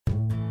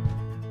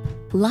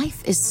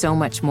Life is so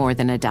much more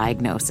than a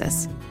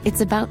diagnosis. It's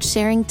about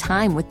sharing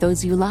time with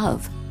those you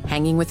love,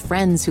 hanging with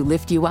friends who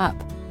lift you up,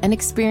 and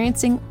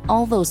experiencing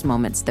all those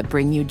moments that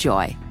bring you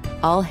joy.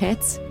 All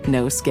hits,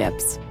 no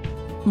skips.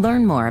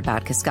 Learn more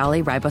about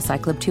Kisqali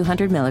Ribociclib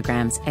 200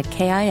 milligrams at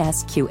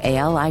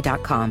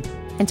KISQALI.com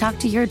and talk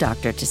to your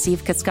doctor to see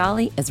if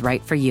Kisqali is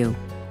right for you.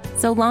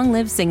 So long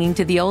live singing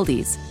to the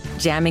oldies,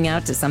 jamming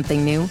out to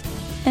something new,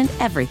 and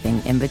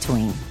everything in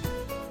between.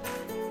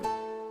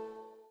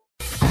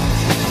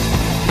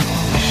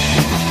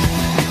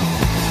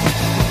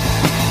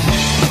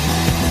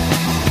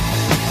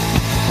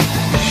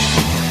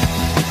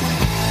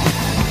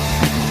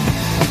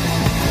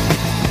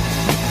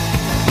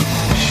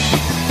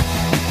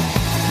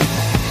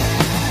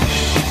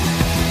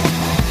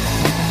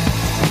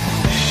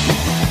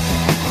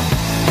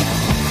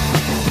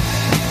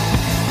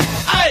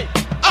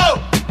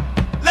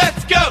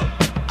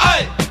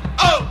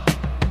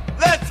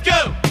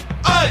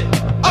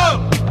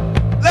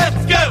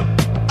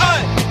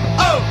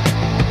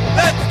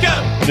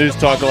 News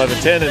Talk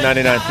 1110 and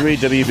 99.3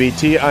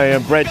 WBT. I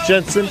am Brett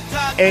Jensen,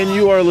 and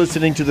you are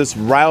listening to this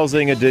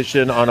rousing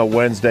edition on a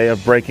Wednesday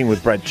of Breaking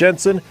with Brett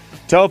Jensen.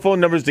 Telephone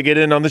numbers to get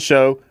in on the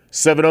show,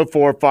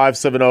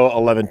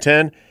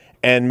 704-570-1110.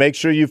 And make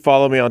sure you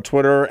follow me on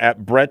Twitter at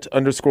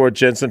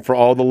Brett_Jensen for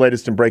all the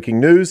latest and breaking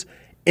news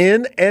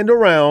in and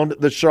around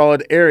the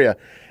Charlotte area.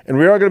 And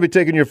we are going to be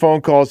taking your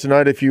phone calls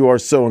tonight if you are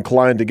so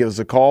inclined to give us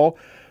a call,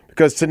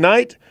 because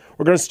tonight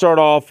we're going to start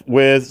off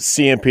with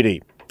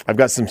CMPD. I've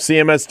got some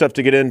CMS stuff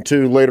to get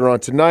into later on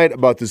tonight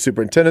about the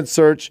superintendent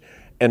search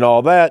and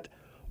all that,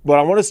 but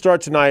I want to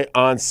start tonight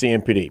on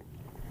CMPD.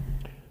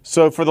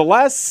 So for the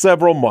last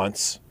several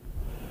months,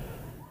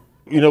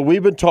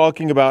 we've been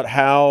talking about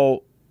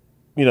how,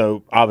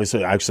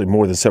 obviously actually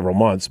more than several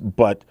months,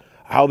 but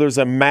how there's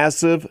a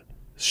massive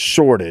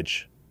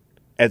shortage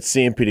at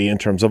CMPD in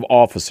terms of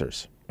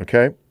officers,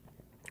 okay?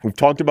 We've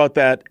talked about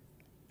that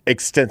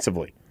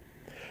extensively.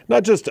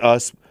 Not just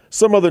us.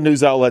 Some other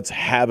news outlets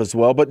have as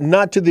well, but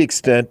not to the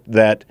extent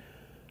that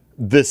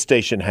this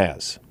station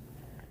has,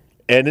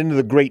 and into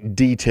the great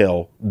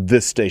detail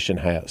this station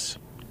has.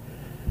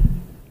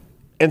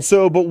 And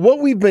so, but what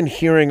we've been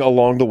hearing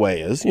along the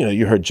way is,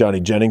 you heard Johnny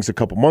Jennings a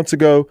couple months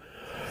ago,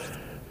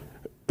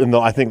 and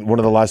I think one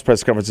of the last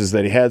press conferences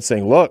that he had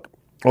saying, look,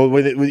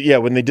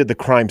 when they did the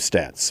crime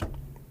stats,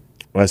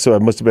 so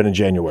it must have been in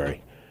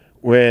January,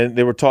 when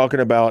they were talking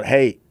about,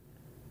 hey,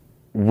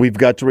 we've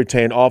got to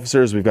retain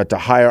officers. We've got to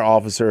hire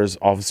officers.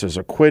 Officers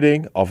are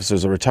quitting.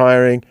 Officers are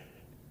retiring.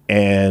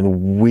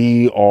 And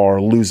we are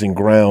losing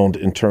ground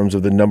in terms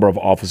of the number of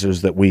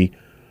officers that we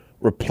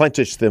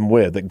replenish them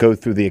with that go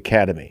through the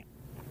academy.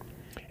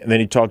 And then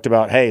he talked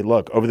about, hey,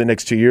 look, over the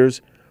next 2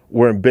 years,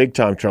 we're in big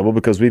time trouble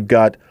because we've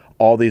got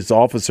all these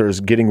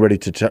officers getting ready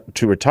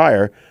to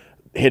retire,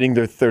 hitting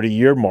their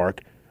 30-year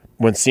mark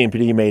when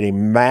CMPD made a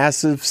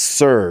massive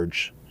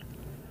surge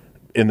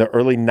in the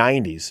early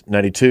 90s,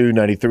 92,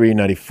 93,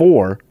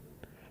 94,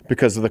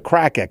 because of the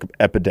crack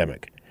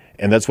epidemic.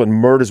 And that's when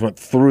murders went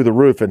through the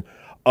roof. And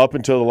up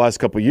until the last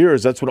couple of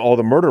years, that's when all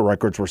the murder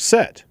records were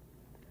set.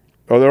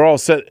 Or they're all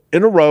set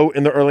in a row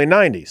in the early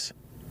 90s.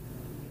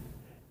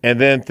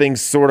 And then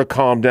things sort of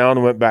calmed down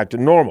and went back to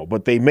normal.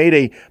 But they made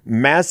a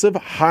massive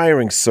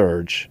hiring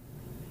surge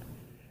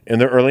in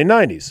the early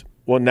 90s.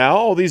 Well, now,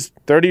 all these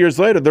 30 years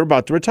later, they're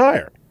about to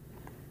retire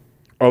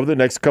over the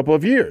next couple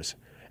of years.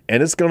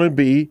 And it's going to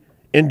be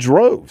in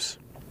droves.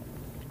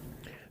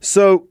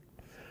 So,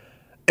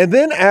 and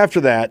then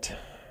after that,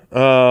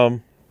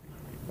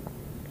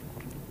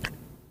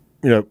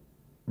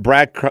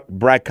 Brad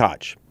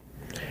Koch.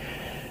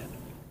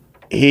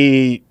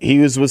 He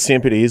was with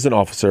CMPD. He's an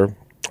officer.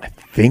 I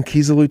think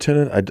he's a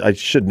lieutenant. I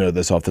should know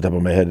this off the top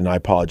of my head, and I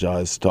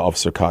apologize to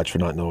Officer Koch for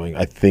not knowing.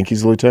 I think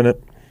he's a lieutenant,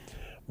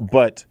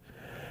 but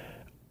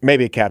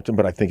maybe a captain,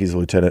 but I think he's a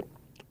lieutenant.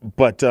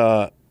 But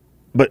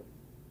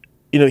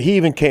he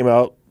even came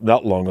out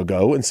not long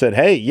ago and said,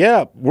 hey,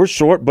 yeah, we're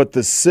short, but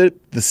the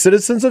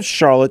citizens of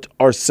Charlotte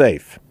are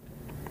safe.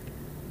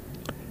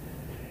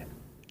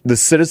 The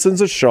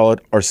citizens of Charlotte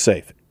are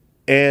safe.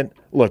 And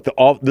look,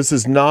 this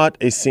is not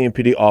a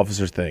CMPD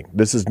officer thing.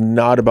 This is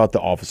not about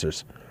the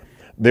officers.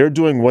 They're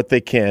doing what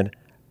they can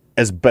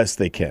as best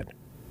they can.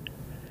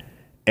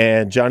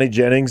 And Johnny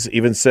Jennings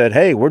even said,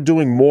 hey, we're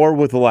doing more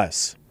with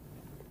less.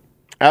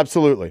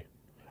 Absolutely.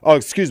 Oh,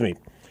 excuse me.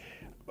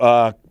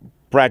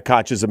 Brad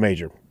Koch is a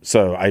major.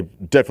 So I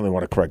definitely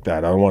want to correct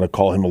that. I don't want to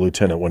call him a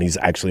lieutenant when he's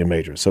actually a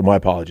major. So my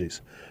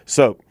apologies.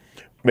 So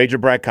Major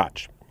Brad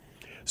Koch.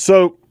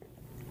 So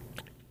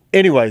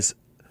anyways,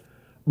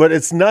 but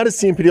it's not a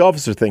CMPD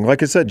officer thing.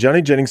 Like I said,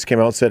 Johnny Jennings came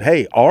out and said,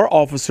 hey, our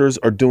officers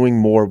are doing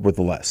more with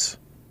less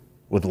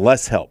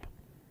help.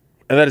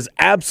 And that is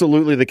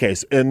absolutely the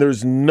case. And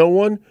there's no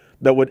one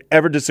that would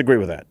ever disagree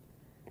with that.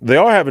 They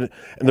are having,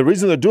 and the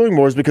reason they're doing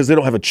more is because they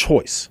don't have a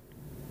choice.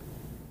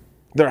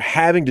 They're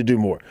having to do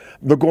more.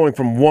 They're going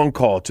from one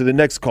call to the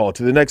next call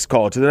to the next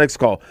call to the next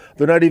call.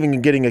 They're not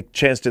even getting a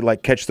chance to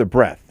catch their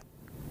breath.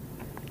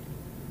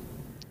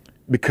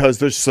 because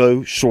they're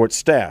so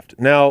short-staffed.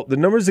 Now, the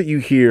numbers that you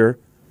hear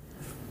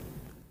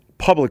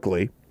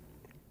publicly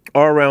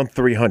are around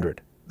 300,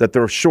 that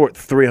they're short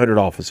 300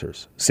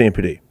 officers,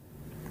 CMPD.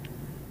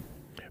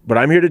 But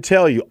I'm here to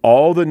tell you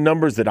all the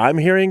numbers that I'm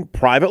hearing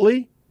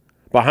privately,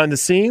 behind the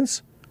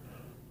scenes,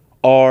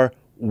 are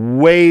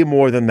way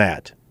more than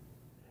that.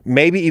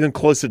 Maybe even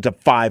closer to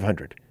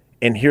 500.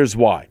 And here's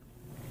why.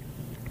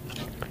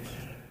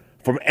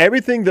 From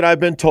everything that I've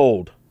been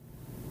told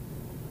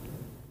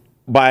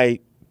by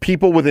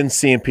people within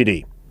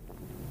CMPD,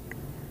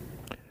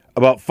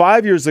 about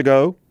 5 years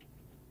ago,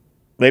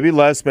 maybe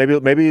less, maybe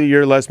a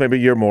year less, maybe a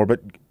year more, but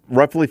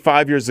roughly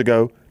 5 years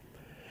ago,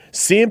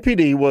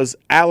 CMPD was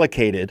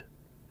allocated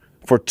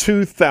for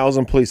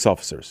 2,000 police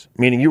officers,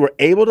 meaning you were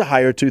able to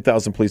hire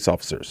 2,000 police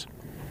officers.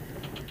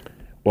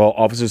 Well,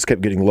 officers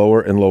kept getting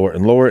lower and lower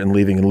and lower and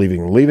leaving and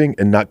leaving and leaving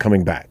and not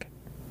coming back.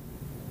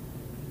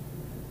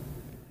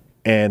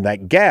 And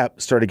that gap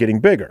started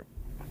getting bigger.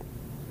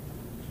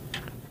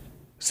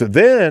 So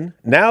then,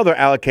 now they're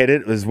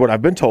allocated, is what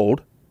I've been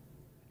told,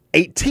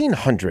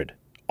 1,800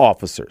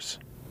 officers.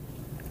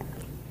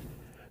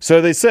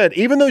 So they said,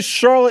 even though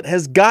Charlotte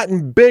has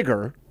gotten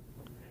bigger,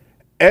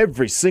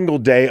 every single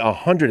day,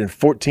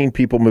 114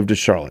 people move to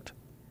Charlotte.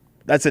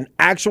 That's an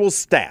actual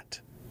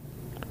stat.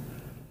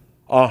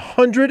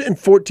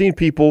 114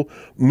 people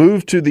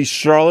move to the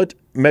Charlotte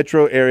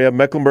metro area,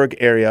 Mecklenburg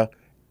area,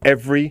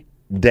 every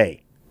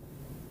day.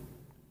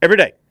 Every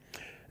day.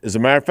 As a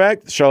matter of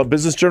fact, the Charlotte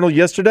Business Journal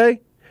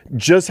yesterday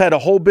just had a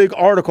whole big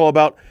article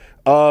about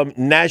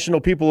national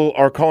people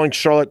are calling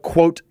Charlotte,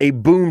 quote, a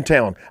boom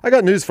town. I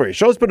got news for you.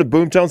 Charlotte's been a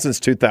boom town since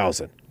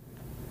 2000.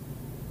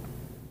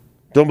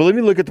 Don't believe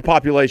me? Look at the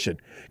population.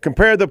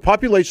 Compare the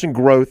population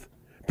growth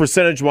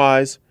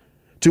percentage-wise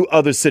to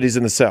other cities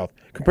in the South.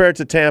 Compare it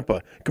to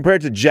Tampa. Compare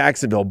it to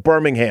Jacksonville,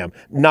 Birmingham,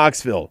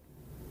 Knoxville,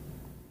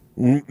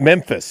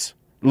 Memphis,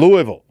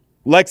 Louisville,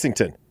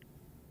 Lexington.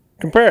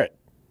 Compare it.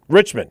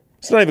 Richmond.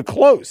 It's not even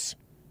close.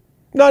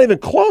 Not even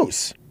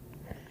close.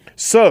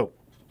 So,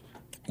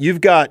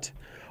 you've got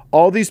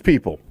all these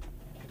people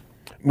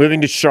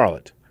moving to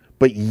Charlotte,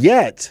 but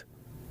yet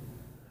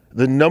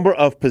the number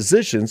of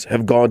positions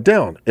have gone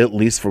down, at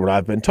least from what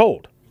I've been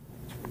told.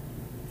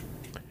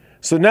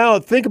 So now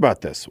think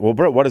about this. Well,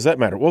 Brett, what does that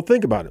matter? Well,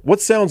 think about it. What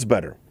sounds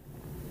better?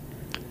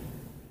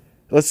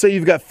 Let's say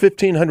you've got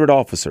 1,500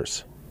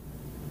 officers,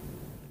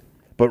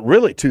 but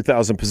really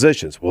 2,000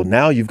 positions. Well,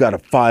 now you've got a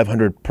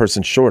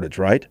 500-person shortage,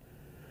 right?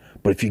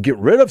 But if you get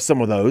rid of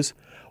some of those,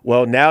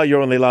 well, now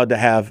you're only allowed to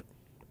have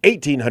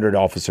 1,800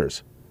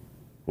 officers.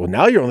 Well,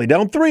 now you're only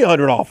down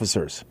 300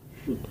 officers.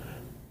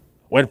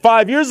 When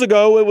 5 years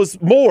ago, it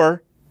was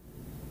more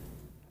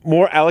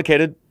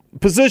allocated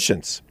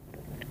positions.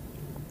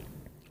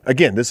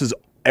 Again, this is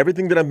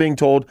everything that I'm being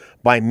told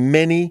by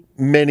many,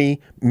 many,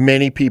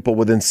 many people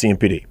within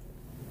CMPD.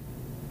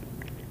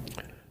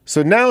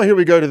 So now here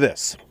we go to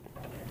this.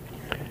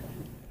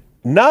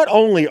 Not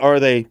only are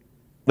they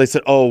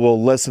said, oh,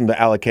 we'll lessen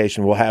the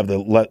allocation, we'll have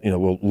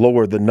we'll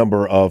lower the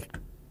number of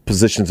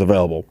positions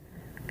available.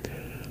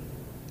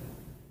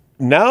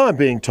 Now I'm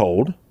being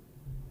told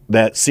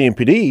that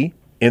CMPD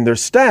in their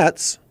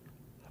stats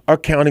are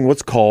counting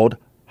what's called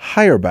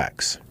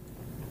hirebacks.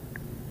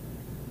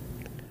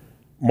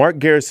 Mark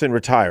Garrison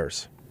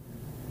retires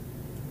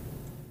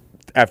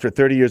after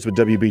 30 years with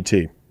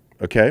WBT,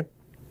 okay?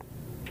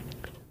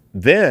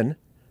 Then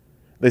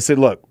they said,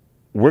 look,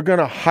 we're going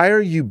to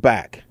hire you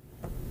back.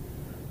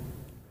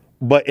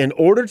 But in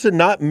order to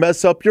not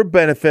mess up your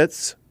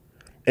benefits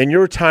and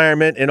your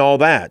retirement and all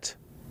that,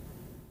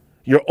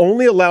 you're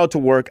only allowed to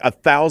work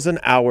 1,000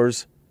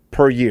 hours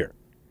per year.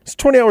 It's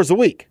 20 hours a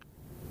week.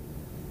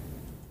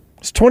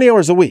 It's 20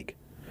 hours a week.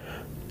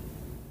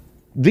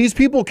 These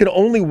people can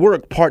only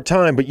work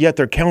part-time, but yet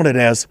they're counted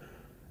as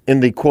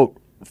in the, quote,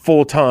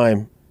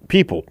 full-time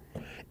people.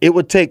 It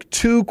would take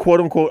 2,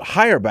 quote-unquote,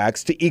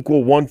 hirebacks to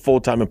equal 1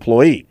 full-time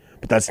employee,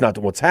 but that's not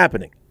what's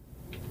happening.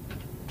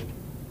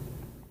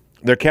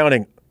 They're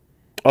counting,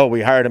 oh,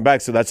 we hired him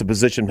back, so that's a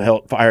position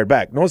hired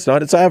back. No, it's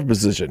not. It's a half a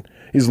position.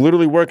 He's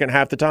literally working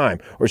half the time,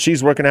 or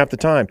she's working half the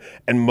time.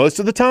 And most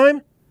of the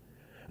time,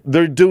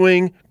 they're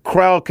doing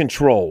crowd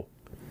control,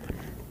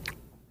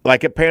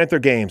 like at Panther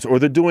games, or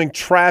they're doing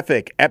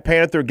traffic at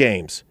Panther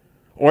games,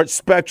 or at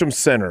Spectrum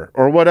Center,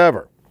 or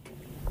whatever.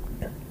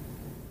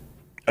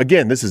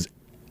 Again, this is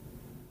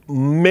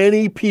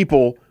many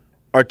people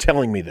are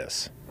telling me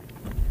this.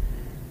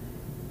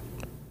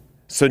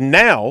 So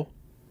now,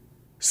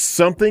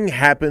 something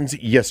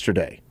happens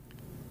yesterday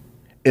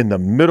in the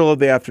middle of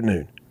the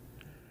afternoon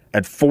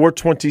at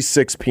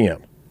 4:26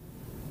 p.m.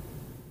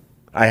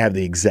 I have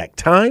the exact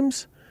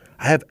times.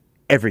 I have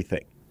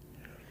everything.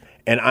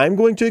 And I'm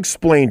going to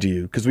explain to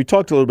you, because we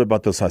talked a little bit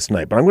about this last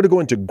night, but I'm going to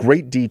go into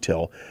great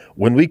detail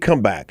when we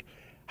come back,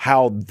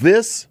 how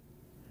this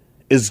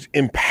is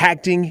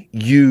impacting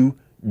you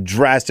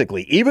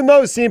drastically. Even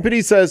though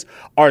CMPD says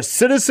our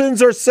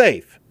citizens are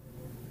safe.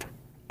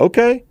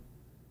 Okay.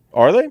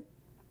 Are they?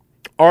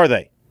 Are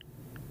they?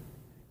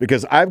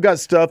 Because I've got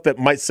stuff that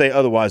might say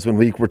otherwise when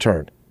we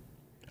return.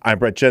 I'm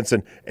Brett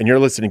Jensen, and you're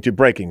listening to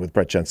Breaking with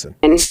Brett Jensen.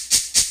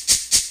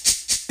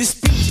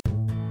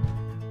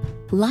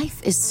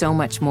 Life is so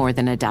much more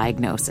than a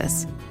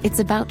diagnosis. It's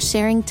about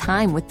sharing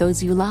time with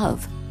those you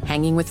love,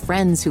 hanging with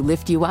friends who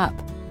lift you up,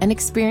 and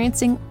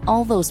experiencing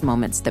all those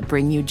moments that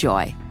bring you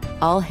joy.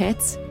 All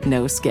hits,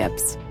 no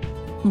skips.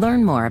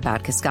 Learn more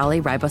about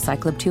Kisqali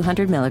Ribociclib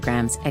 200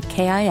 milligrams at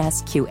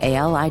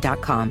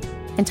KISQALI.com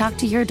and talk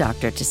to your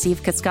doctor to see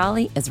if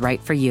Kisqali is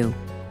right for you.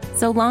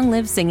 So long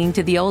live singing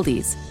to the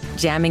oldies,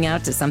 jamming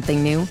out to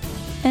something new,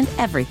 and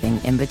everything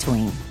in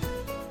between.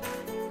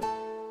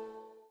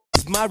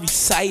 My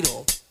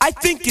recital, I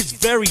think it's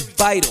very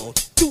vital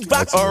to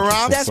rock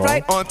around. That's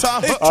right. On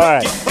top. All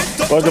right.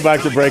 Welcome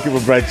back to Breaking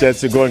with Brett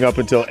Jensen, going up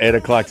until 8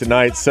 o'clock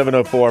tonight.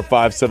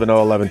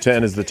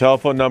 704-570-1110 is the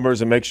telephone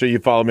numbers, and make sure you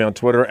follow me on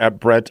Twitter at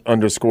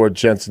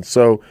Brett_Jensen.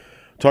 So,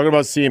 talking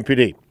about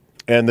CMPD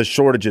and the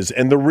shortages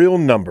and the real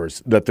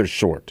numbers that they're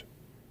short,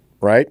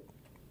 right?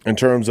 In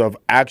terms of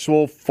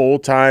actual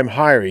full-time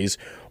hirees,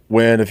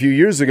 when a few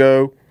years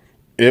ago,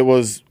 it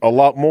was a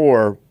lot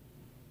more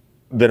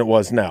than it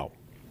was now.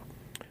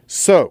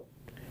 So,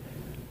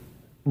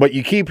 but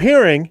you keep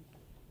hearing,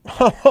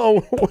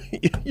 oh,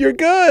 you're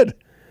good.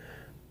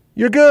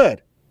 You're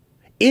good.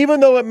 Even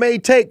though it may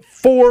take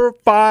 4,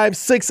 5,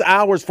 6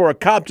 hours for a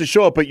cop to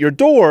show up at your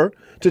door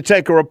to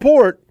take a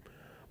report,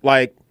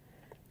 like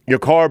your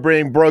car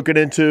being broken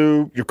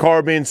into, your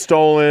car being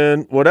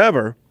stolen,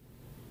 whatever,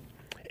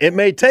 it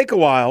may take a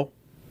while,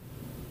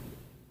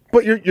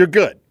 but you're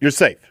good. You're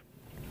safe.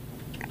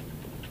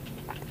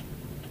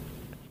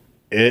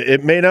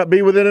 It may not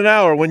be within an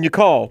hour when you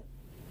call.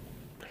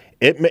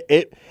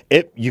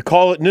 You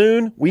call at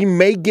noon, we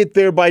may get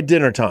there by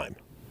dinner time.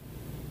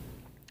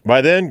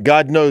 By then,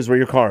 God knows where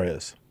your car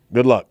is.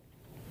 Good luck.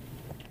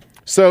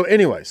 So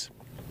anyways,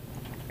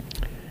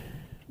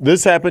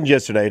 this happened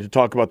yesterday to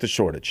talk about the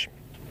shortage.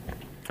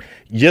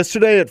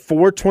 Yesterday at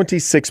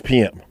 4:26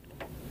 p.m.,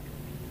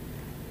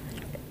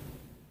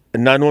 a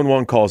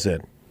 911 calls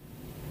in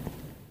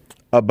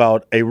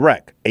about a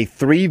wreck, a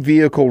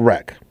 3-vehicle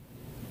wreck.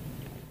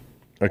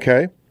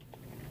 Okay?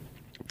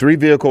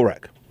 3-vehicle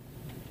wreck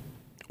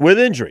with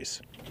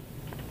injuries.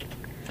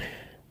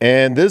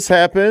 And this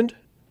happened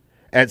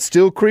at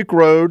Steel Creek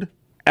Road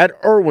at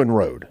Irwin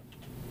Road.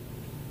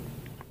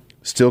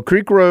 Steel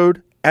Creek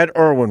Road at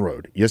Irwin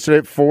Road. Yesterday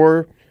at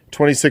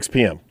 4:26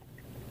 p.m.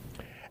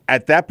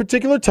 At that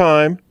particular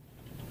time,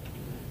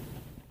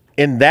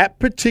 in that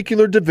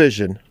particular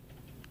division,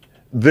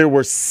 there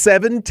were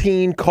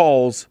 17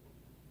 calls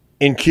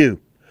in queue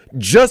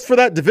just for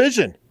that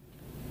division.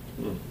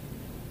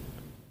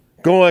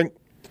 Going,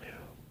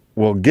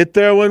 we'll get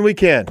there when we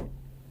can.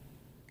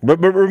 But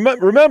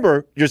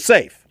remember, you're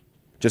safe.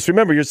 Just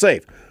remember, you're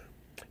safe.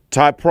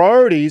 Top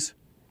priorities,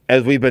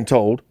 as we've been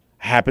told,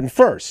 happen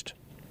first.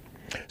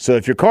 So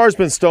if your car's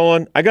been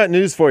stolen, I got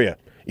news for you.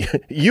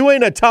 You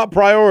ain't a top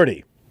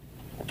priority.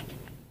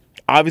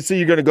 Obviously,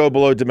 you're going to go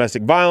below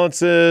domestic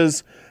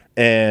violences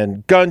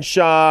and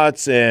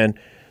gunshots and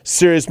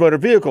serious motor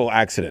vehicle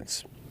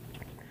accidents.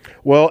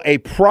 Well, a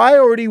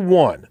priority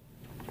one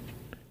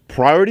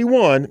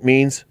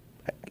means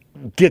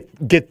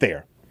get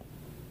there.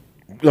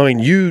 I mean,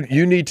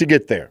 you need to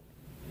get there.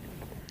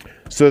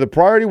 So the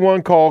priority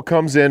one call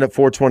comes in at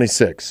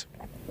 4:26.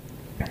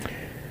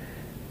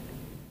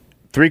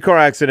 3-car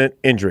accident,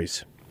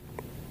 injuries.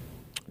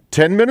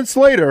 10 minutes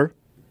later,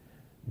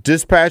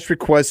 dispatch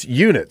requests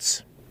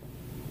units.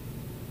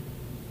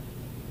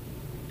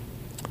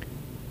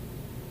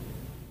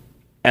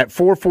 At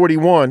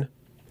 4:41,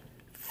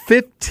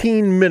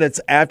 15 minutes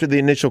after the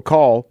initial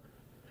call,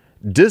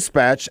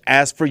 dispatch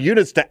asked for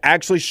units to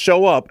actually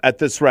show up at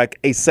this wreck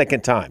a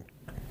second time.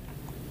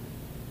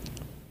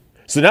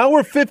 So now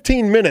we're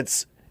 15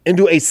 minutes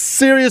into a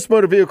serious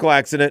motor vehicle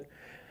accident,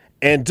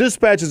 and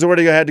dispatch has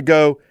already had to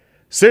go,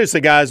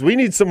 seriously, guys, we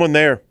need someone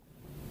there.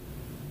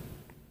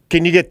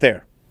 Can you get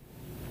there?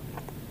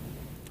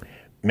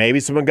 Maybe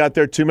someone got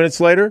there 2 minutes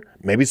later.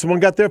 Maybe someone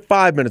got there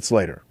 5 minutes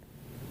later.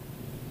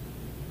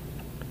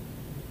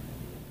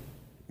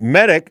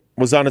 Medic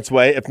was on its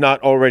way, if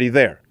not already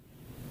there.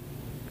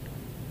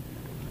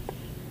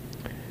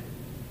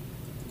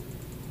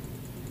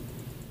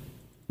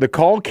 The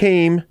call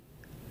came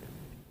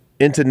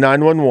into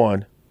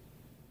 911.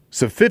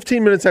 So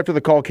 15 minutes after the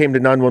call came to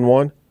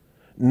 911,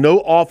 no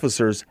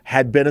officers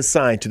had been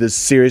assigned to this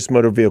serious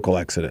motor vehicle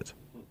accident.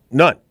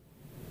 None.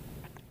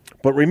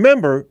 But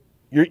remember,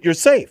 you're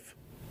safe.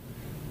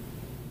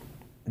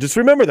 Just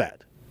remember that.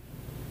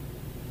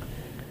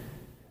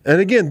 And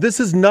again,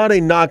 this is not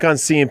a knock on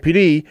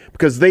CMPD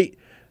because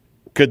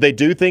could they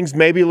do things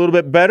maybe a little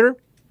bit better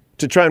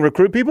to try and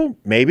recruit people?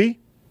 Maybe.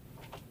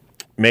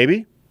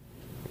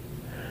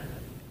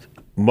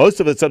 Most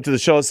of it's up to the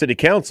Charlotte City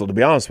Council, to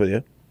be honest with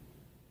you,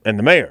 and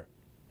the mayor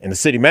and the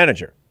city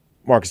manager,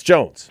 Marcus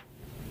Jones.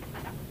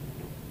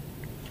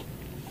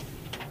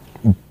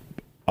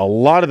 A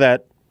lot of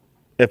that,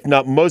 if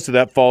not most of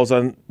that, falls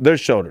on their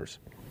shoulders.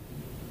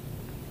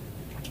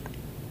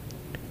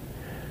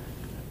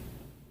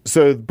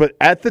 So, but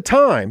at the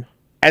time,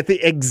 At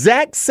the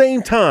exact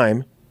same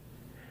time,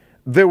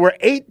 there were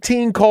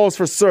 18 calls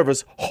for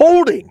service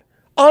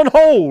on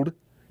hold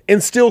in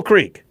Steel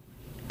Creek.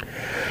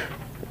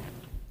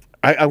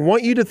 I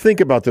want you to think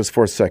about this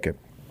for a second.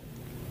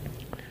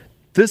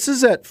 This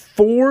is at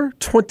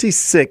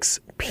 4:26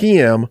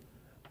 p.m.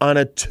 on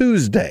a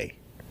Tuesday.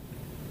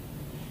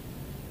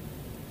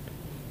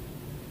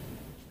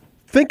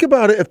 Think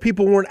about it if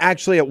people weren't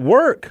actually at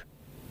work.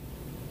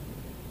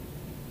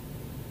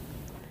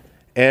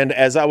 And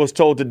as I was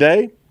told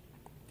today,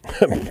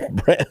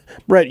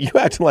 Brett, you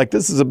acting like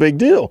this is a big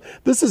deal.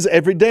 This is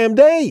every damn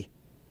day.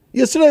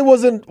 Yesterday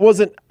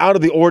wasn't out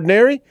of the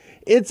ordinary.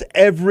 It's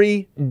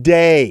every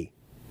day.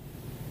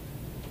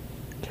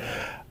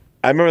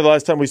 I remember the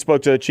last time we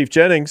spoke to Chief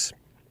Jennings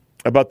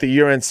about the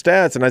year-end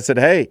stats, and I said,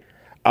 hey,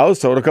 I was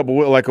told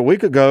a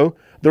week ago,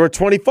 there were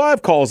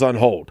 25 calls on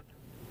hold.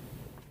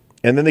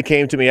 And then they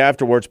came to me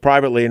afterwards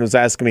privately and was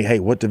asking me, hey,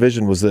 what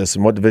division was this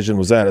and what division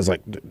was that? I was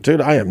like, dude,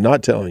 I am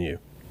not telling you.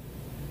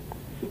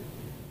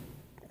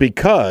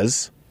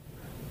 Because,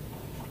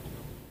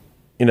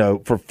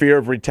 for fear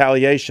of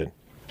retaliation.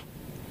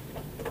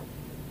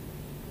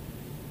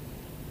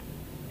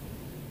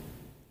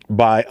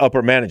 By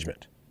upper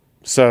management.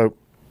 So,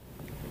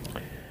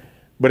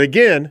 but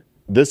again,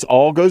 this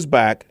all goes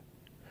back.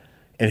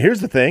 And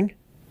here's the thing.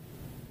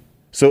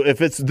 So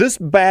if it's this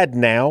bad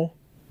now,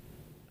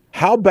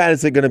 how bad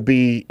is it going to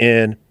be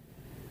in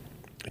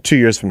 2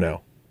 years from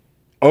now?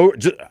 Oh,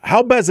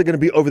 how bad is it going to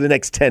be over the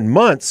next 10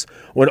 months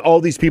when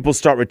all these people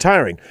start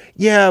retiring?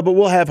 Yeah, but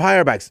we'll have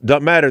higher backs.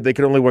 Doesn't matter. They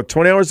can only work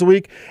 20 hours a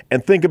week.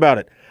 And think about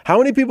it. How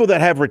many people that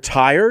have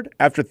retired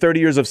after 30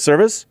 years of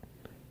service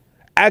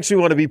actually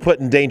want to be put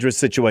in dangerous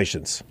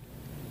situations?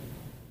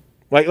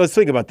 Like, let's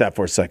think about that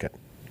for a second.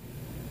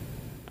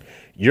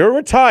 You're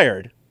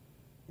retired.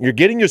 You're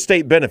getting your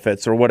state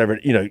benefits or whatever,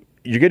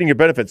 you're getting your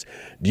benefits.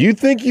 Do you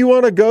think you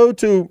want to go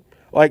to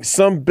like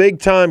some big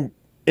time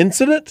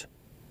incident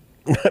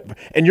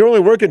and you're only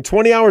working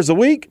 20 hours a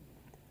week?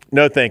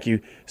 No, thank you.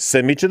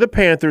 Send me to the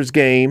Panthers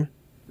game.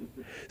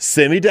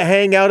 Send me to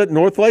hang out at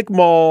North Lake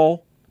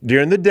Mall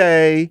during the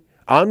day,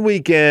 on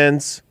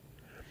weekends.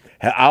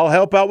 I'll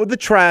help out with the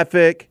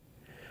traffic.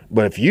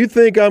 But if you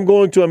think I'm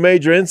going to a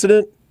major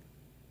incident,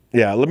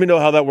 yeah, let me know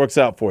how that works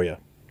out for you.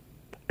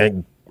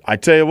 And I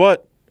tell you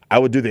what, I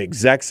would do the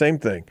exact same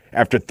thing.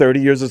 After 30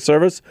 years of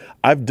service,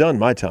 I've done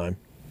my time.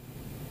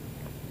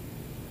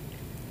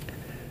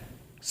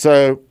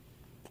 So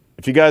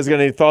if you guys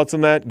got any thoughts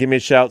on that, give me a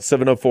shout,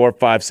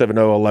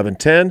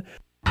 704-570-1110.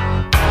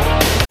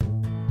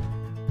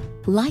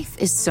 Life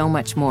is so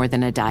much more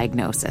than a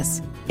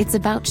diagnosis. It's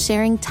about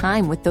sharing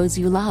time with those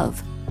you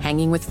love,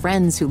 hanging with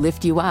friends who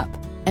lift you up,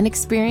 and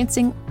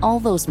experiencing all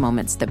those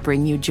moments that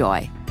bring you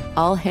joy.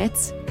 All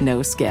hits,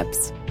 no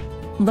skips.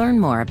 Learn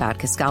more about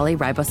Kisqali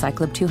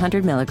Ribociclib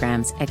 200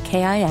 milligrams at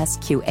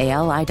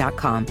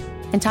KISQALI.com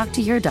and talk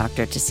to your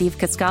doctor to see if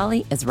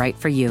Kisqali is right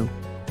for you.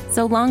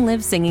 So long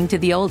live singing to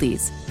the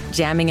oldies,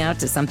 jamming out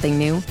to something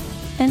new,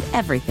 and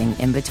everything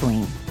in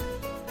between.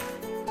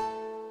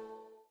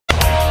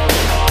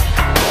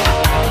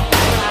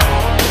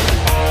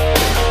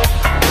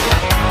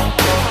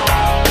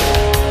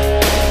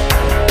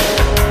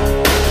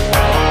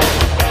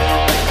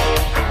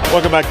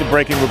 Welcome back to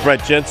Breaking with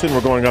Brett Jensen.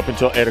 We're going up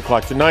until 8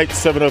 o'clock tonight,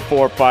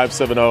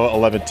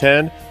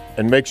 704-570-1110.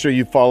 And make sure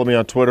you follow me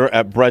on Twitter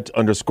at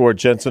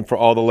Brett_Jensen for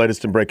all the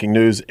latest and breaking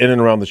news in and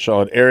around the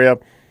Charlotte area.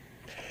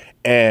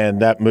 And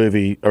that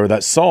movie, or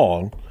that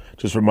song,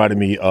 just reminded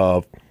me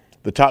of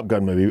the Top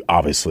Gun movie,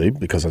 obviously,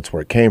 because that's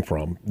where it came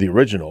from, the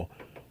original.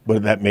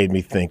 But that made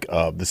me think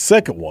of the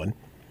second one.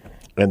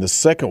 And the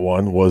second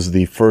one was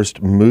the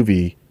first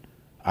movie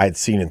I had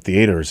seen in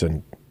theaters.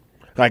 And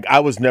like, I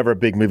was never a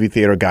big movie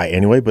theater guy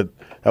anyway, but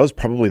that was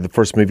probably the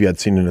first movie I'd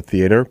seen in a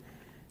theater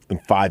in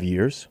 5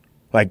 years.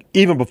 Like,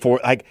 even before,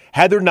 like,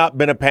 had there not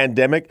been a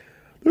pandemic,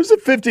 there's a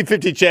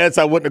 50-50 chance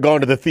I wouldn't have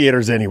gone to the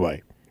theaters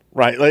anyway,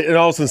 right? Like, in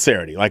all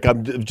sincerity. Like,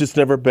 I've just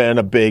never been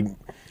a big,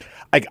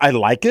 I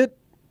like it,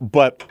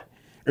 but,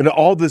 and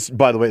all this,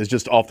 by the way, is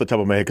just off the top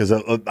of my head because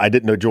I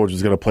didn't know George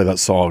was going to play that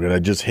song, and it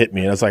just hit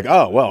me, and I was like,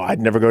 oh, well, I'd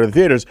never go to the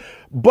theaters.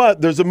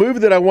 But there's a movie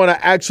that I want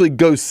to actually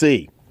go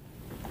see.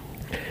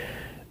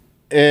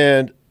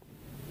 And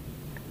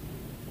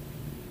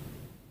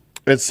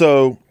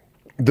so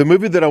the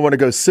movie that I want to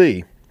go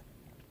see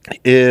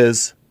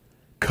is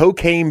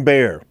Cocaine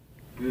Bear.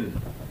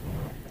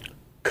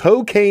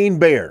 Cocaine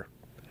Bear.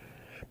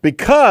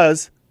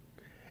 Because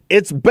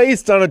it's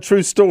based on a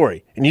true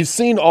story. And you've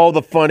seen all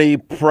the funny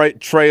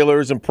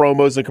trailers and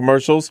promos and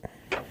commercials.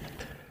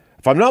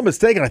 If I'm not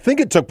mistaken, I think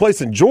it took place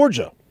in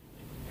Georgia.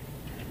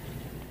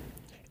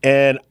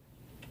 And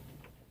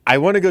I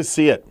want to go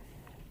see it.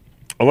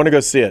 I want to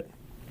go see it.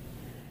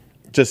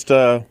 Just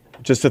a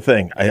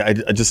thing. I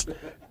just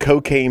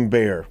Cocaine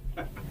Bear.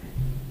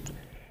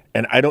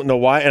 And I don't know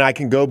why. And I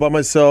can go by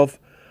myself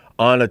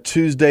on a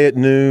Tuesday at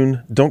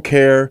noon. Don't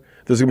care.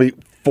 There's going to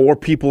be 4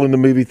 people in the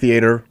movie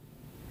theater.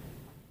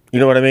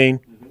 You know what I mean?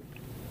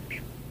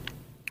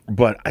 Mm-hmm.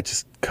 But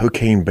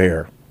Cocaine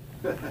Bear.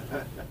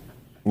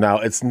 Now,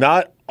 it's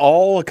not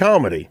all a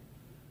comedy.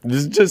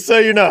 Just so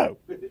you know.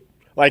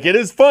 Like, it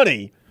is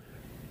funny,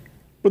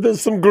 but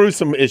there's some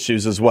gruesome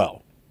issues as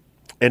well.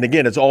 And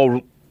again, it's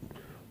all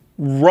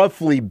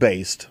roughly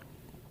based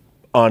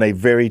on a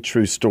very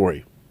true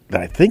story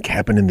that I think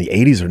happened in the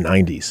 80s or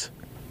 90s.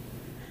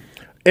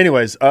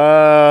 Anyways,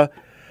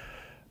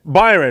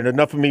 Byron,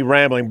 enough of me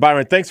rambling.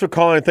 Byron, thanks for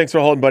calling and thanks for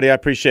holding, buddy. I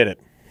appreciate it.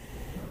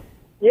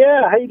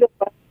 Yeah, how you doing?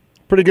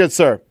 Pretty good,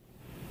 sir.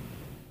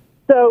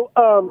 So,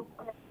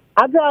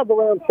 I drive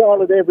around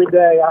Charlotte every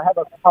day. I have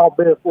a small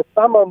business.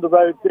 I'm on the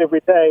roads every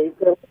day.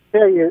 And I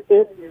tell you,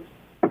 it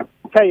is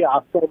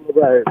chaos on the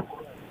road.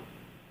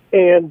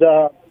 And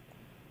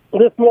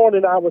this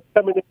morning I was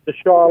coming into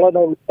Charlotte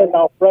on the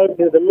Send-Off Road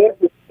near the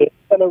Mississippi,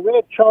 and a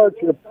red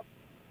Charger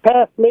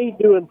passed me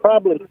doing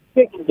probably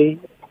 60,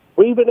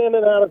 weaving in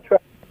and out of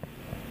traffic.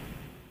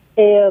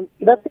 And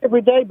that's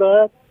every day,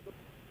 bud.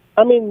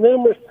 I mean,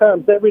 numerous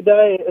times every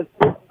day.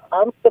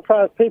 I'm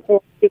surprised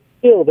people get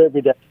killed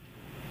every day.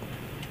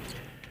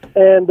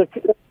 And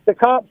the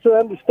cops are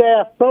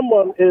understaffed.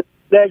 Someone is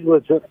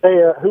negligent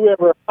there,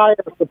 whoever hires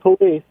the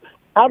police.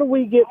 How do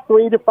we get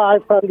 300 to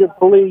 500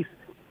 police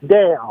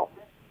down?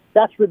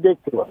 That's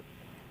ridiculous.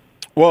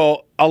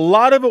 Well, a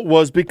lot of it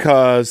was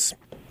because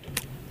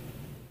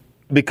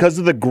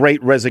of the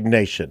Great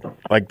Resignation.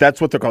 Like, that's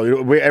what they're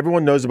calling it.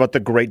 Everyone knows about the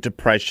Great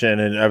Depression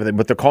and everything,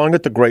 but they're calling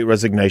it the Great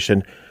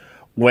Resignation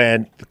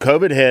when the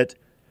COVID hit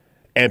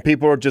and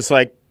people were just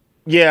like,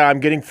 yeah,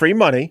 I'm getting free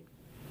money.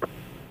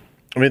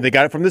 I mean, they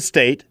got it from the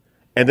state,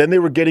 and then they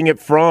were getting it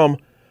from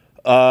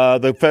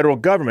the federal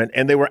government,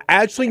 and they were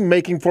actually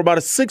making, for about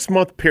a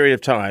 6-month period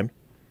of time,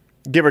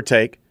 give or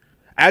take,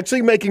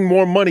 actually making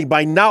more money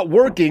by not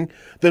working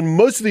than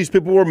most of these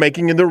people were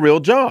making in their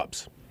real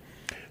jobs.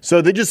 So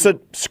they just said,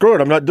 screw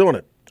it, I'm not doing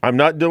it. I'm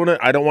not doing it.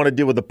 I don't want to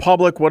deal with the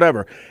public,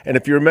 whatever. And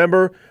if you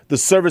remember, the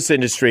service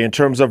industry in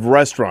terms of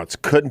restaurants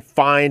couldn't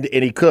find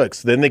any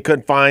cooks. Then they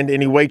couldn't find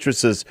any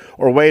waitresses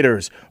or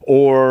waiters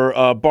or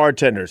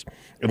bartenders.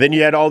 And then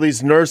you had all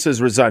these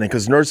nurses resigning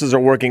because nurses are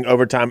working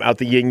overtime out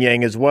the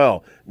yin-yang as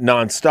well,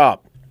 nonstop,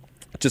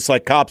 just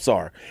like cops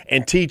are.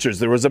 And teachers,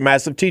 there was a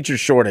massive teacher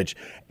shortage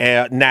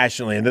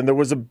nationally. And then there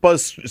was a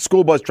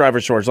school bus driver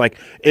shortage. Like,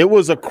 it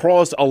was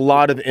across a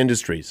lot of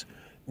industries.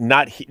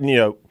 Not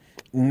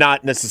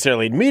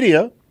necessarily in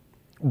media,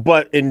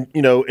 but in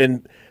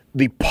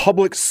the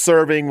public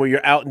serving where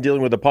you're out and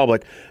dealing with the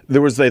public,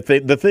 there was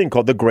the thing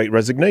called the Great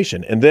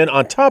Resignation. And then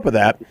on top of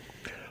that,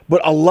 but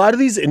a lot of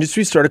these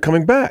industries started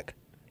coming back.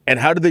 And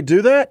how did they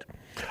do that?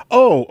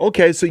 Oh,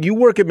 okay, so you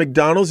work at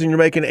McDonald's and you're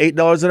making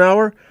 $8 an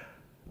hour?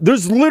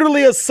 There's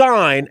literally a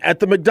sign at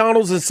the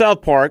McDonald's in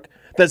South Park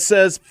that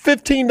says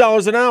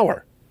 $15 an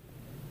hour.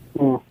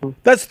 Mm-hmm.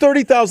 That's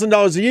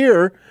 $30,000 a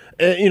year,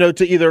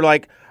 to either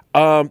like,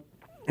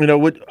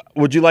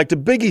 would you like to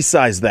Biggie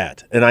size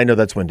that? And I know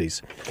that's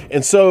Wendy's.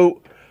 And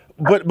so,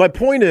 but my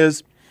point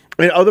is,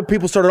 other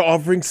people started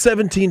offering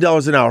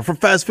 $17 an hour for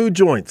fast food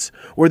joints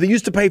where they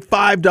used to pay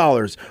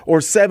 $5 or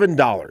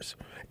 $7.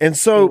 And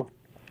so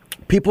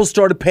people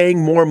started paying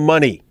more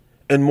money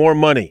and more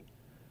money.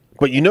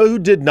 But you know who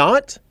did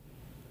not?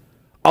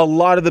 A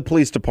lot of the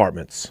police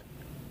departments.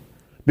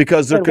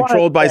 Because they're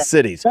controlled by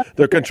cities.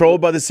 They're controlled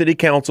by the city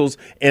councils,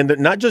 and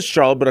not just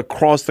Charlotte, but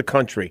across the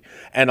country.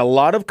 And a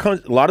lot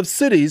of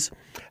cities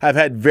have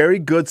had very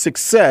good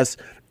success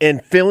in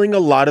filling a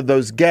lot of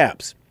those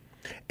gaps.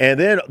 And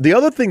then the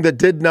other thing that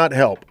did not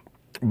help,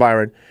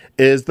 Byron,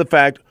 is the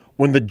fact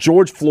when the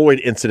George Floyd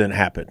incident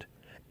happened,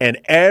 and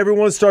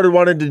everyone started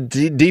wanting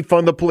to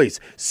defund the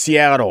police.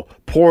 Seattle,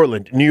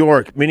 Portland, New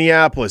York,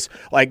 Minneapolis,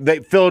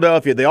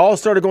 Philadelphia. They all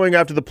started going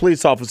after the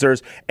police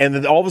officers, and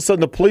then all of a sudden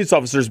the police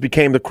officers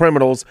became the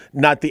criminals,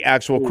 not the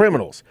actual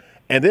criminals.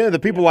 And then the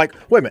people like,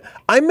 wait a minute,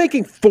 I'm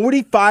making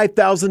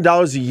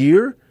 $45,000 a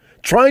year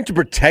trying to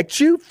protect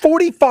you?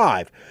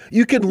 45.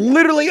 You can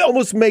literally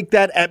almost make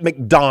that at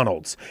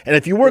McDonald's. And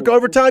if you work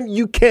overtime,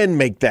 you can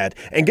make that.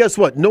 And guess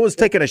what? No one's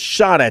taking a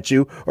shot at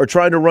you or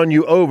trying to run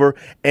you over,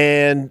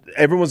 and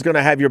everyone's going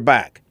to have your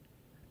back,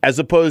 as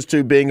opposed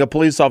to being a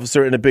police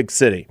officer in a big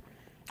city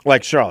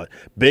like Charlotte.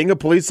 Being a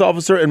police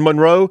officer in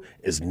Monroe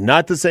is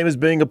not the same as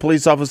being a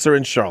police officer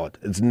in Charlotte.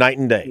 It's night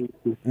and day.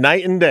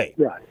 Night and day.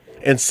 Right.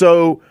 And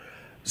so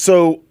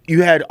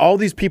you had all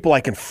these people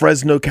like in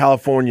Fresno,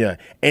 California,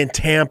 and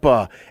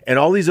Tampa, and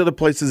all these other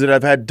places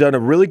that have done a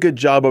really good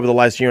job over the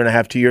last year and a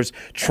half, 2 years,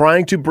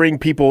 trying to bring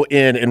people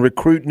in and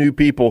recruit new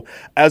people,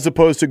 as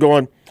opposed to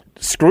going,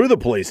 screw the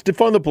police,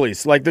 defund the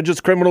police, like they're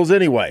just criminals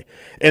anyway.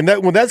 And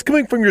that when that's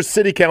coming from your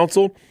city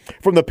council,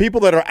 from the people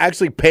that are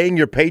actually paying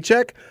your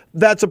paycheck,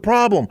 that's a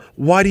problem.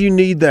 Why do you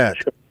need that?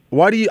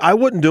 I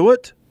wouldn't do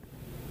it.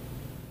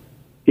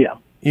 Yeah.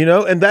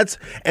 And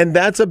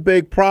that's a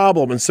big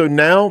problem. And so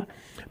now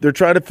they're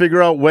trying to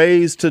figure out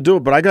ways to do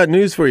it. But I got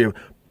news for you.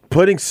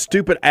 Putting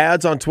stupid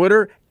ads on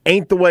Twitter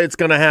ain't the way it's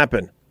going to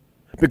happen.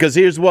 Because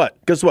here's what.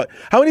 Guess what?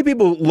 How many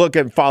people look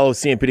and follow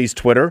CMPD's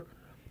Twitter?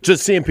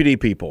 Just CMPD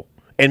people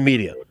and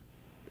media.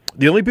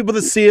 The only people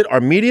that see it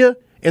are media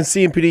and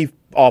CMPD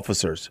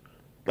officers.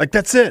 Like,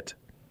 that's it.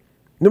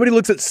 Nobody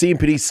looks at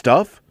CMPD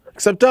stuff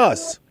except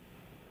us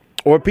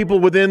or people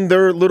within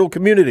their little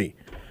community.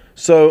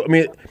 So, I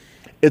mean,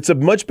 it's a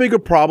much bigger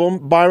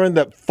problem, Byron,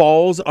 that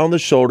falls on the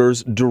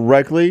shoulders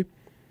directly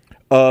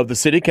of the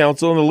city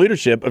council and the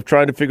leadership of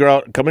trying to figure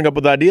out, coming up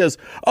with ideas.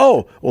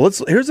 Oh, well,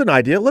 here's an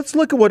idea. Let's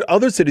look at what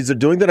other cities are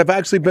doing that have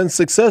actually been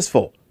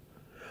successful.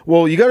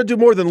 Well, you got to do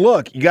more than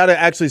look. You got to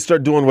actually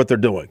start doing what they're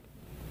doing.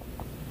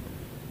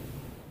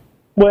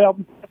 Well,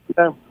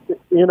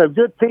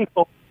 good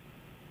people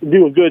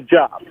do a good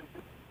job.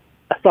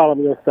 That's all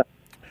I'm going to say.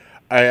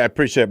 I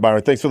appreciate it,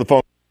 Byron. Thanks for the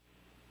phone.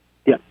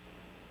 Yeah.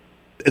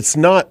 This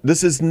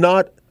is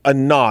not a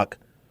knock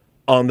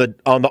on the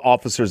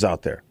officers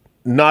out there.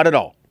 Not at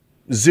all.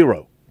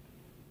 Zero.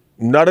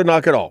 Not a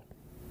knock at all.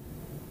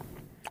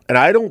 And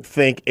I don't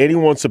think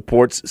anyone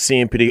supports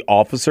CMPD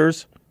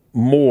officers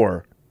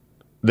more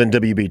than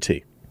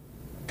WBT.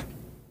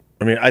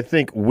 I mean, I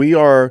think we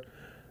are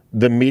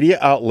the media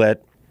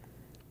outlet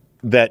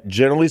that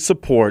generally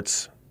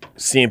supports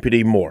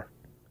CMPD more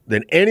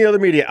than any other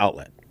media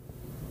outlet.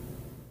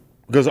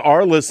 Because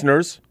our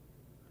listeners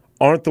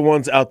aren't the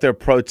ones out there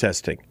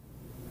protesting.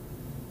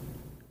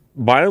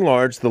 By and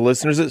large, the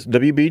listeners at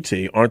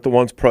WBT aren't the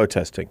ones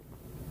protesting.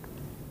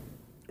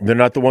 They're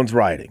not the ones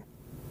rioting.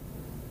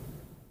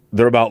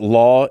 They're about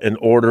law and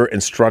order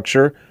and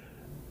structure,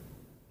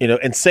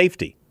 and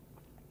safety.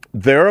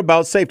 They're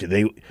about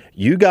safety.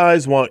 You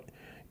guys want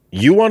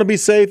to be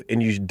safe,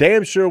 and you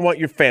damn sure want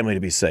your family to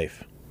be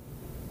safe.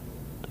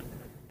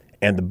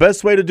 And the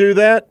best way to do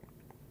that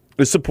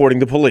is supporting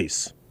the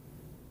police.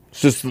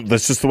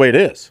 That's just the way it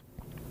is.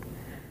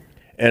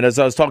 And as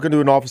I was talking to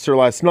an officer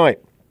last night,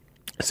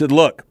 I said,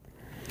 look,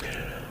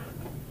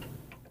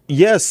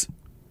 yes,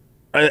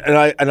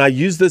 and I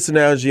used this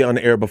analogy on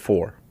air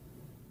before.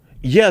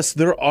 Yes,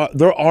 there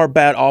are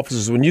bad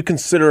officers. When you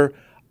consider,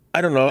 I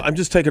don't know, I'm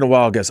just taking a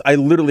wild guess. I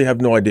literally have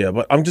no idea,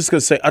 but I'm just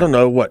going to say, I don't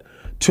know,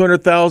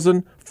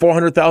 200,000,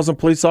 400,000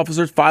 police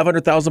officers,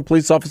 500,000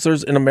 police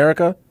officers in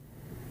America?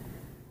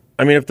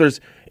 I mean, if there's,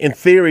 in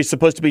theory,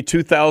 supposed to be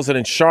 2,000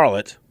 in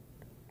Charlotte,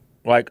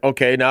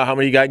 okay, now how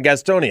many you got in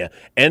Gastonia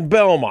and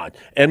Belmont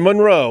and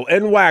Monroe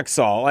and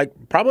Waxhaw?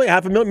 Probably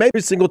 500,000, maybe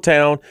a single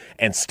town,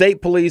 and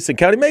state police and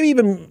county, maybe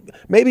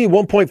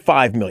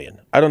 1.5 million.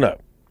 I don't know.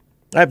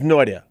 I have no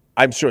idea.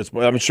 I'm sure it's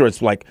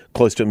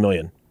close to 1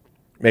 million,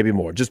 maybe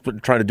more. Just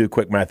trying to do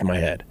quick math in my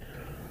head.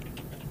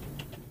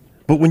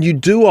 But when you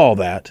do all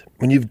that,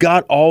 when you've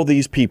got all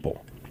these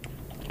people,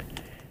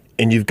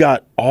 and you've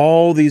got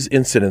all these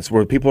incidents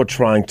where people are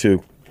trying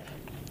to,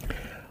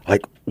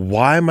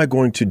 why am I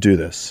going to do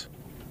this?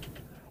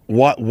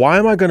 Why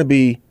am I going to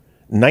be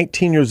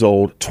 19 years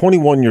old,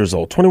 21 years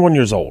old,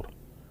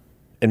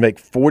 and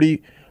make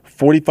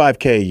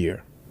 45K a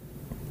year?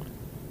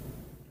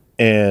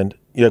 And,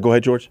 go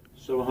ahead, George.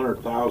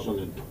 700,000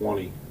 in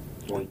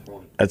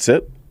 2020. That's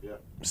it? Yeah.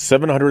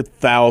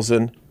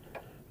 700,000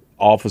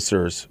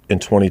 officers in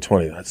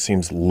 2020. That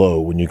seems low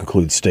when you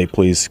include state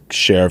police,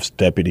 sheriffs,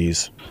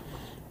 deputies,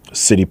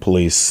 city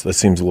police. That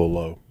seems a little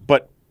low,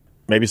 but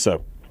maybe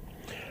so.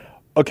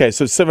 Okay,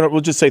 so we'll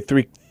just say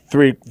three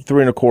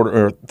and a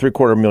quarter or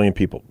 3/4 million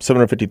people,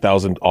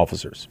 750,000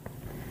 officers.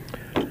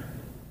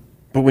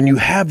 But when you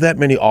have that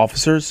many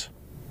officers,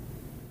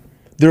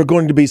 there are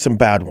going to be some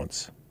bad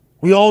ones.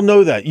 We all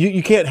know that.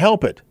 You can't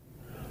help it.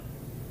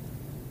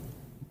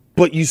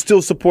 But you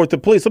still support the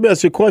police. Let me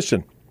ask you a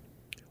question.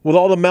 With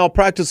all the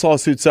malpractice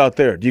lawsuits out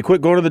there, do you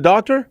quit going to the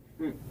doctor?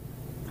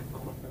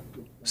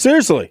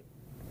 Seriously.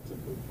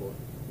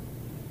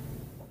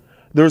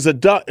 There's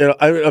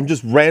I'm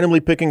just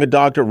randomly picking a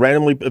doctor,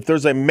 if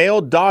there's a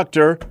male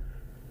doctor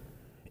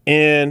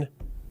in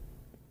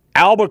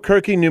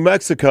Albuquerque, New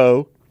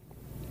Mexico,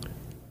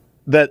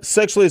 that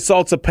sexually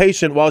assaults a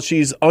patient while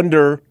she's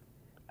under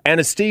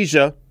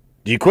anesthesia,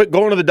 do you quit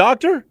going to the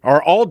doctor?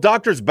 Are all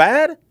doctors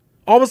bad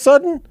all of a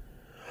sudden?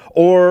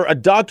 Or a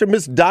doctor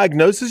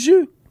misdiagnoses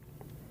you?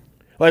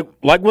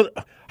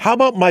 How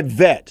about my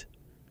vet?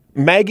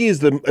 Maggie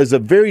is a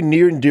very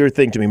near and dear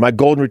thing to me, my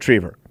golden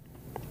retriever.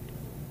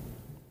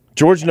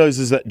 George knows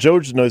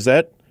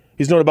that.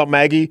 He's known about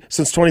Maggie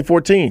since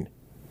 2014.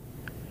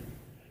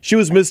 She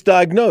was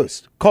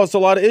misdiagnosed, caused a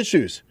lot of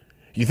issues.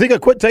 You think I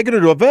quit taking her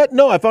to a vet?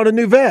 No, I found a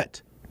new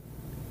vet.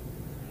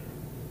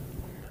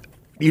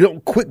 You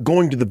don't quit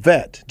going to the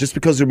vet just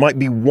because there might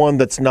be one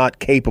that's not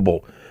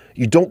capable.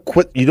 You don't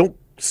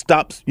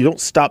stop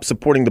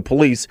supporting the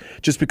police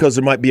just because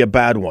there might be a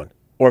bad one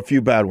or a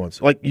few bad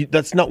ones.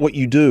 That's not what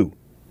you do.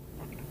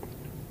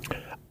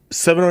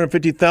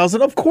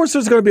 750,000? Of course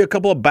there's going to be a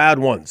couple of bad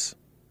ones.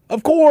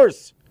 Of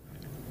course.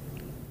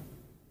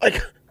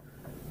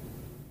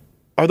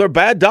 Are there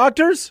bad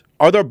doctors?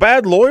 Are there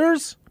bad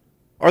lawyers?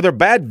 Are there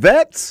bad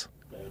vets?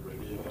 Bad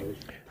radio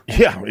host.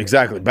 Yeah,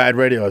 exactly. Bad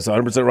radio host.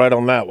 100% right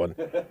on that one.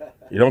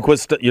 You don't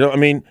quit.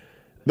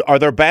 Are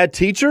there bad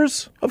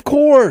teachers? Of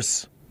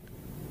course.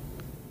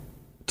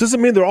 Doesn't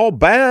mean they're all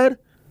bad.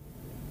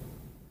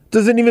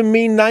 Doesn't even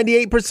mean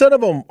 98%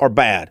 of them are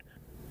bad.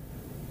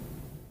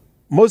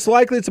 Most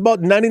likely it's about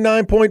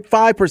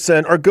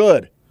 99.5% are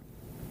good.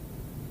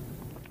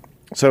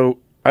 So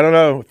I don't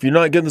know. If you're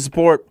not getting the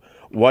support,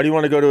 why do you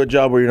want to go to a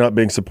job where you're not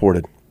being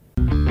supported?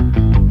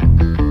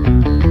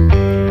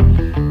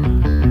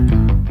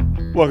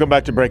 Welcome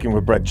back to Breaking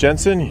with Brett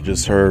Jensen. You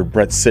just heard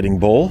Brett's Sitting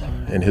Bull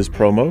in his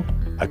promo.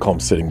 I call him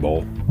Sitting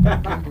Bull.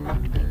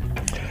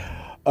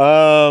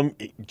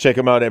 Check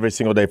him out every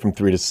single day from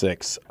 3 to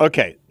 6.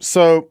 Okay,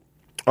 so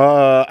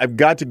I've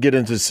got to get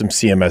into some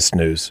CMS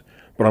news,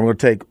 but I'm going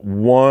to take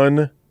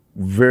one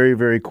very,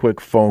 very quick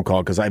phone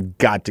call because I've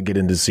got to get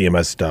into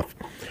CMS stuff.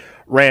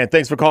 Rand,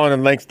 thanks for calling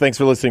and thanks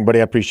for listening, buddy.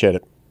 I appreciate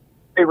it.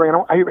 Hey, Rand.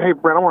 Hey,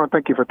 Brent. I want to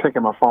thank you for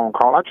taking my phone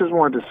call. I just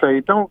wanted to say,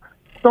 don't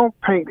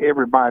paint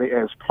everybody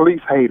as police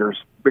haters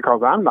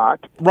because I'm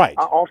not. Right.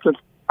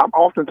 I'm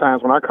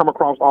oftentimes when I come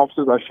across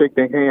officers, I shake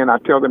their hand. I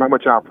tell them how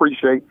much I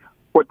appreciate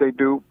what they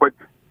do. But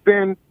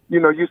then,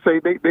 you say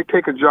they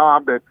take a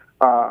job that,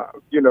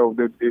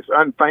 that is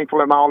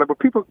unthankful and all that. But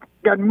people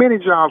got many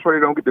jobs where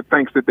they don't get the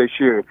thanks that they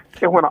should.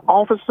 And when an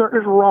officer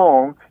is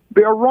wrong,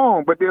 they're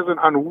wrong. But there's an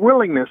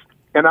unwillingness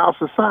in our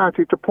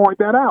society to point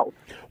that out.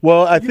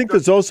 Well, I think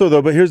there's also,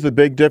 though, but here's the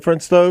big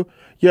difference, though.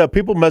 Yeah,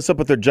 people mess up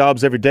with their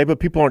jobs every day, but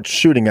people aren't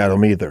shooting at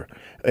them either.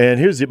 And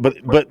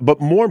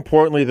but more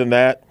importantly than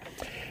that,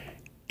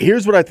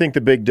 here's what I think the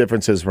big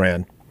difference is,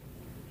 Rand.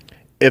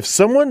 If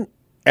someone,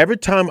 every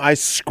time I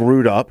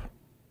screwed up,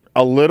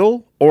 a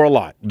little or a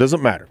lot,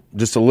 doesn't matter,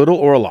 just a little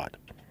or a lot,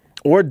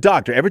 or a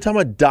doctor, every time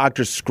a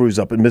doctor screws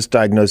up and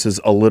misdiagnoses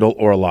a little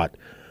or a lot,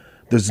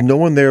 there's no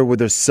one there with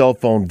their cell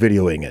phone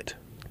videoing it.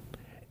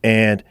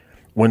 And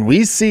when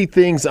we see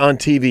things on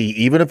TV,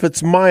 even if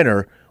it's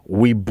minor,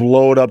 we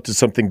blow it up to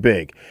something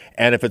big.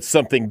 And if it's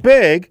something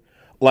big,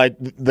 like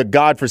the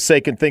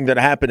godforsaken thing that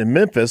happened in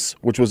Memphis,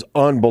 which was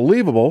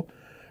unbelievable,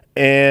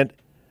 and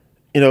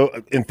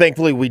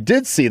thankfully we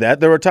did see that.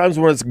 There are times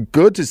when it's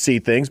good to see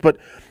things, but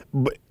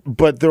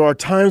there are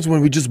times when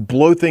we just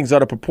blow things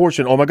out of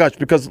proportion. Oh my gosh,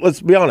 because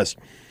let's be honest,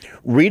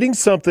 reading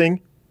something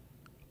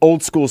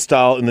old school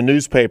style in the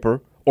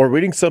newspaper or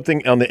reading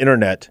something on the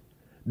internet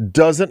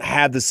doesn't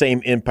have the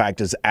same impact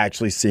as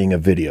actually seeing a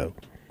video,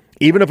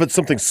 even if it's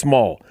something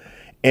small.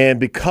 And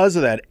because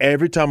of that,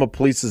 every time a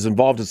police is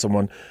involved in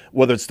someone,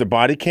 whether it's the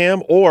body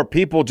cam or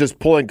people just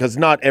pulling, because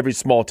not every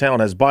small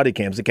town has body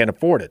cams, they can't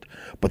afford it,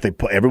 but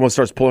everyone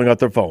starts pulling out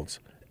their phones.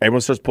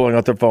 Everyone starts pulling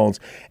out their phones,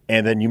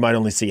 and then you might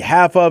only see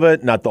half of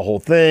it, not the whole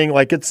thing.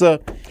 Like it's a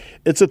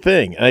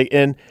thing.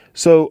 And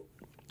so,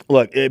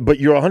 look,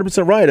 but you're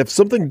 100% right. If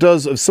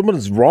someone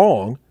is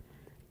wrong,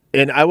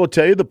 and I will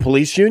tell you, the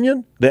police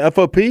union, the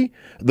FOP,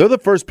 they're the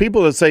first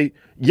people that say,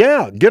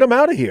 yeah, get them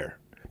out of here,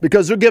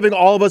 because they're giving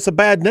all of us a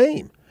bad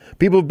name.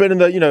 People have been in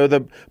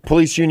the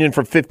police union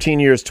for 15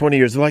 years, 20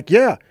 years. They're like,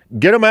 yeah,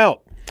 get them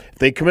out. If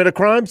they commit a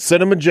crime,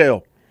 send them in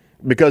jail,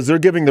 because they're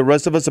giving the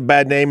rest of us a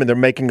bad name and they're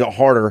making it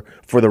harder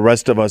for the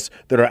rest of us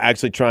that are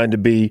actually trying to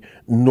be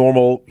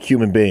normal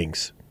human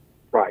beings.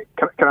 Right.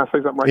 Can I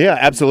say something right Yeah,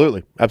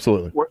 absolutely.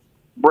 Absolutely.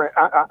 Brett,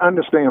 I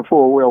understand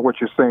full well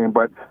what you're saying,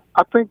 but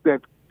I think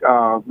that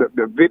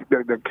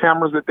the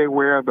cameras that they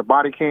wear, the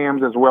body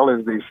cams, as well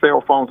as the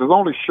cell phones, is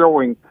only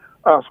showing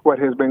us what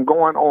has been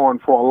going on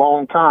for a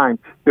long time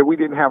that we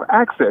didn't have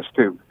access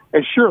to.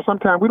 And sure,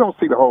 sometimes we don't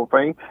see the whole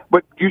thing,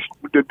 but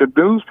the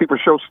news people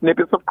show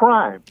snippets of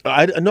crime.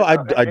 I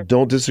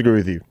don't disagree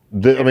with you.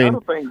 Other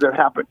things that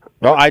happen.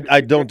 No,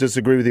 I don't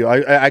disagree with you. I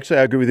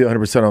agree with you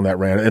 100% on that,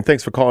 Rand. And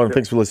thanks for calling. And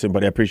thanks for listening,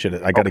 buddy. I appreciate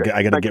it. I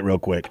gotta get real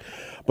quick.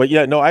 But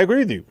yeah, no, I agree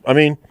with you. I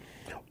mean,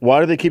 why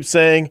do they keep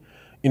saying,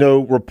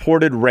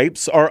 reported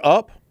rapes are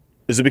up?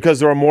 Is it because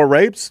there are more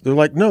rapes? They're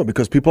like, no,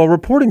 because people are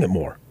reporting it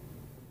more.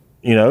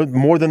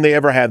 More than they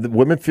ever have.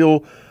 Women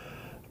feel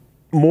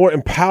more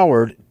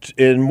empowered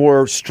and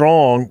more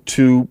strong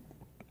to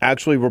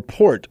actually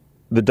report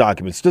the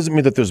documents. It doesn't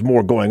mean that there's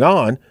more going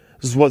on.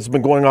 This is what's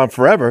been going on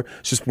forever.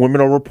 It's just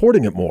women are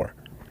reporting it more.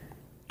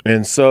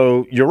 And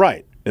so you're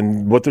right.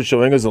 And what they're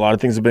showing is a lot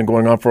of things have been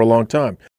going on for a long time.